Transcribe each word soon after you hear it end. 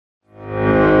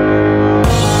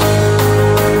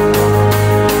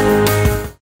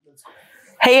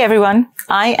Hey everyone,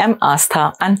 I am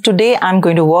Astha and today I'm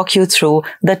going to walk you through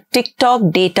the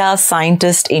TikTok data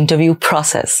scientist interview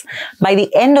process. By the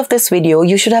end of this video,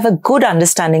 you should have a good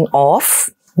understanding of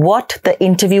what the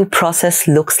interview process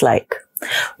looks like.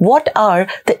 What are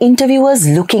the interviewers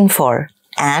looking for?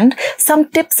 And some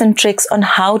tips and tricks on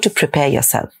how to prepare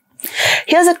yourself.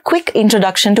 Here's a quick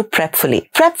introduction to Prepfully.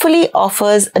 Prepfully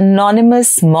offers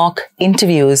anonymous mock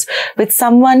interviews with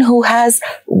someone who has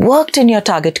worked in your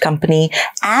target company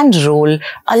and role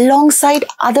alongside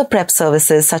other prep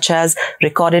services such as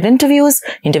recorded interviews,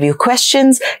 interview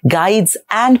questions, guides,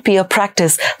 and peer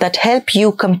practice that help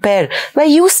you compare where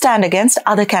you stand against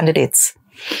other candidates.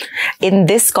 In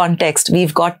this context,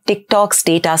 we've got TikTok's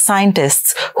data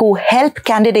scientists who help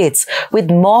candidates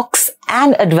with mocks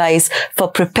and advice for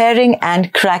preparing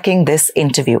and cracking this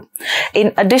interview.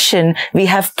 In addition, we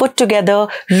have put together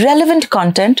relevant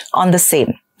content on the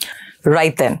same.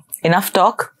 Right then, enough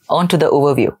talk, on to the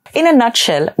overview. In a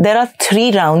nutshell, there are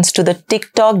 3 rounds to the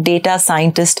TikTok data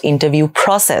scientist interview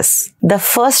process. The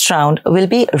first round will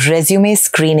be resume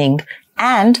screening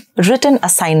and written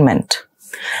assignment.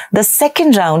 The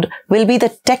second round will be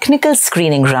the technical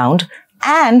screening round,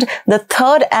 and the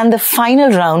third and the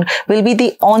final round will be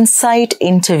the on-site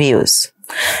interviews.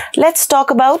 Let's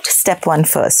talk about step 1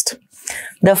 first.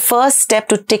 The first step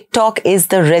to TikTok is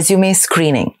the resume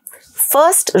screening.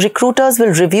 First, recruiters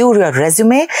will review your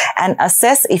resume and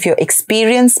assess if your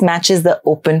experience matches the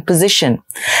open position.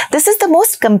 This is the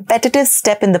most competitive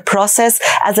step in the process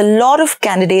as a lot of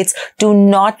candidates do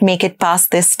not make it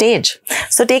past this stage.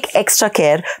 So take extra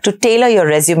care to tailor your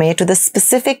resume to the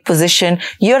specific position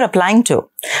you're applying to.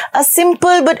 A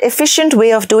simple but efficient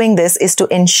way of doing this is to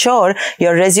ensure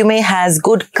your resume has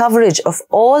good coverage of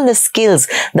all the skills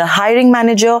the hiring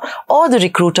manager or the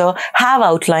recruiter have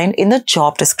outlined in the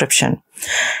job description.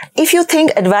 If you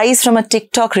think advice from a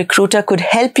TikTok recruiter could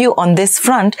help you on this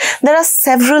front, there are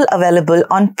several available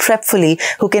on Prepfully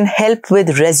who can help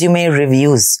with resume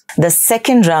reviews. The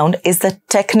second round is the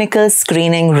technical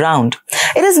screening round.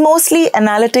 It is mostly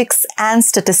analytics and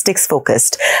statistics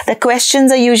focused. The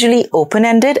questions are usually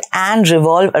open-ended and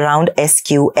revolve around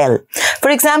SQL.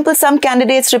 For example, some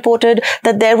candidates reported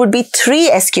that there would be 3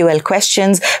 SQL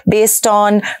questions based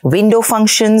on window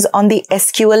functions on the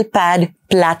SQL pad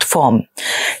platform.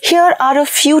 Here are a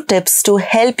few tips to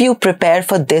help you prepare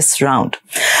for this round.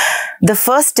 The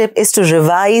first tip is to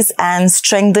revise and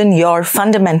strengthen your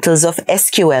fundamentals of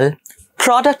SQL,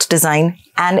 product design,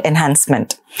 and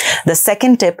enhancement. The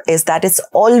second tip is that it's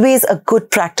always a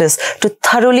good practice to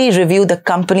thoroughly review the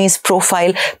company's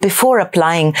profile before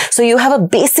applying so you have a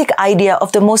basic idea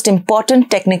of the most important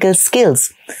technical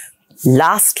skills.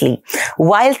 Lastly,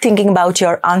 while thinking about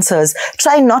your answers,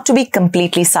 try not to be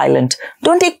completely silent.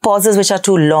 Don't take pauses which are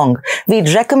too long. We'd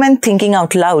recommend thinking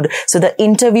out loud so the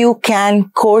interview can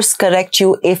course correct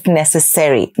you if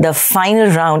necessary. The final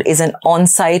round is an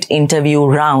on-site interview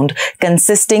round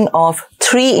consisting of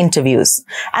 3 interviews.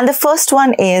 And the first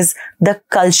one is the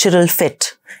cultural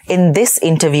fit. In this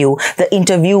interview, the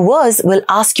interviewers will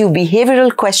ask you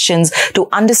behavioral questions to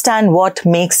understand what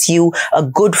makes you a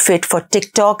good fit for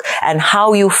TikTok and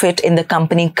how you fit in the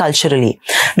company culturally.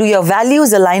 Do your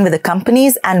values align with the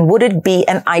company's, and would it be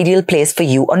an ideal place for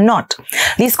you or not?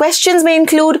 These questions may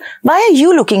include, why are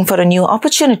you looking for a new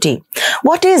opportunity?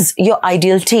 What is your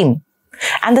ideal team?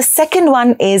 And the second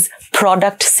one is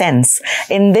product sense.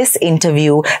 In this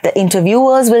interview, the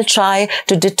interviewers will try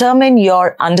to determine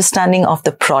your understanding of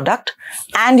the product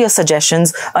and your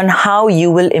suggestions on how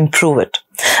you will improve it.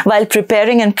 While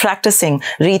preparing and practicing,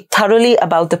 read thoroughly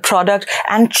about the product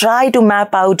and try to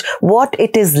map out what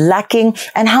it is lacking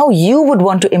and how you would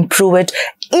want to improve it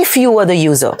if you were the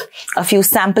user. A few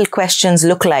sample questions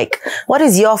look like, what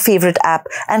is your favorite app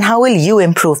and how will you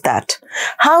improve that?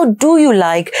 How do you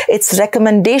like its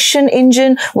recommendation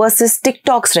engine versus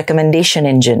TikTok's recommendation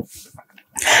engine?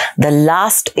 The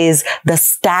last is the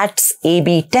stats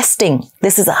A/B testing.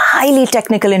 This is a highly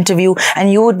technical interview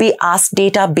and you would be asked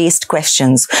data-based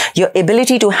questions. Your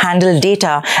ability to handle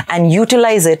data and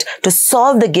utilize it to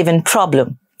solve the given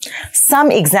problem.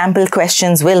 Some example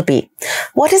questions will be,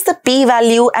 what is the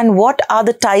p-value and what are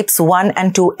the types 1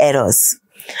 and 2 errors?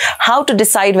 How to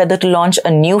decide whether to launch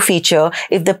a new feature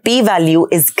if the p-value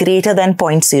is greater than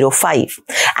 0.05?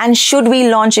 And should we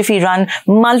launch if we run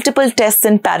multiple tests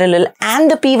in parallel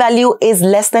and the p-value is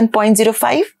less than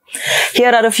 0.05? Here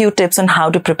are a few tips on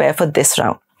how to prepare for this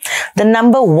round. The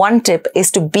number 1 tip is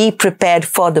to be prepared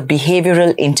for the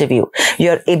behavioral interview.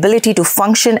 Your ability to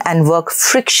function and work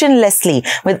frictionlessly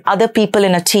with other people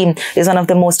in a team is one of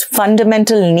the most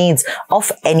fundamental needs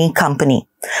of any company.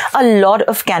 A lot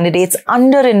of candidates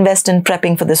underinvest in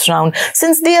prepping for this round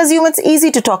since they assume it's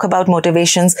easy to talk about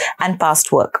motivations and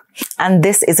past work. And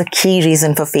this is a key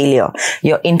reason for failure.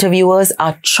 Your interviewers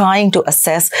are trying to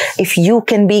assess if you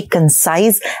can be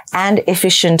concise and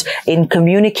efficient in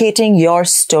communicating your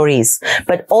stories,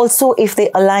 but also if they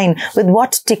align with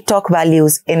what TikTok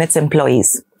values in its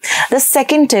employees. The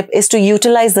second tip is to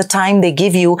utilize the time they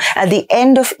give you at the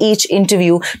end of each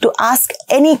interview to ask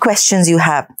any questions you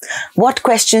have. What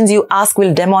questions you ask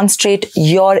will demonstrate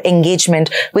your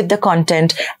engagement with the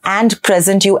content and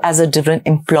present you as a different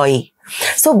employee.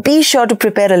 So be sure to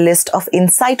prepare a list of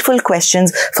insightful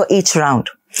questions for each round.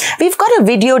 We've got a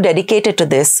video dedicated to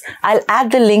this. I'll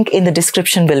add the link in the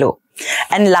description below.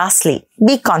 And lastly,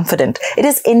 be confident. It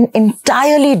is an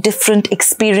entirely different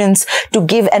experience to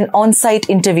give an on-site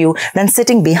interview than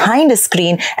sitting behind a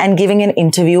screen and giving an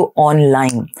interview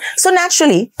online. So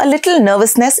naturally, a little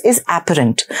nervousness is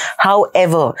apparent.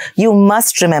 However, you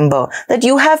must remember that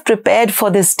you have prepared for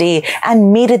this day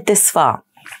and made it this far.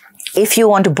 If you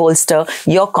want to bolster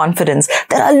your confidence,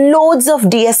 there are loads of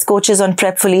DS coaches on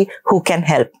Prepfully who can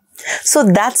help. So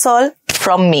that's all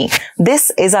from me.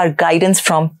 This is our guidance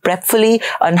from Prepfully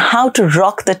on how to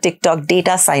rock the TikTok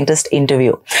data scientist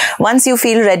interview. Once you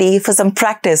feel ready for some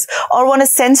practice or want a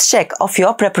sense check of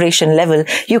your preparation level,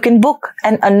 you can book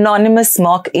an anonymous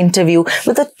mock interview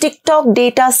with a TikTok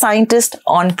data scientist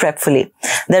on Prepfully.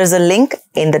 There is a link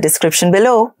in the description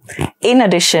below. In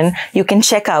addition, you can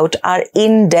check out our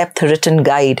in-depth written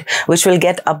guide, which will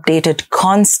get updated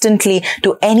constantly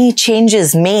to any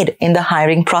changes made in the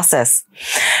hiring process.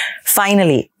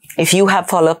 Finally, if you have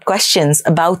follow-up questions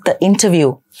about the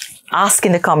interview, ask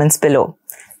in the comments below.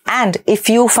 And if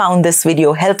you found this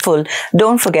video helpful,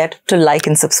 don't forget to like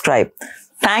and subscribe.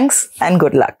 Thanks and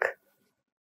good luck.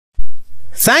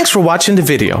 Thanks for watching the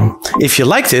video. If you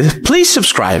liked it, please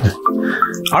subscribe.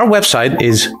 Our website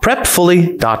is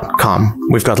prepfully.com.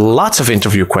 We've got lots of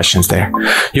interview questions there.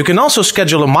 You can also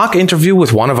schedule a mock interview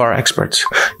with one of our experts.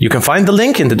 You can find the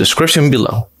link in the description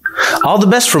below. All the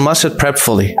best from us at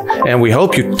Prepfully, and we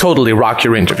hope you totally rock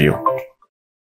your interview.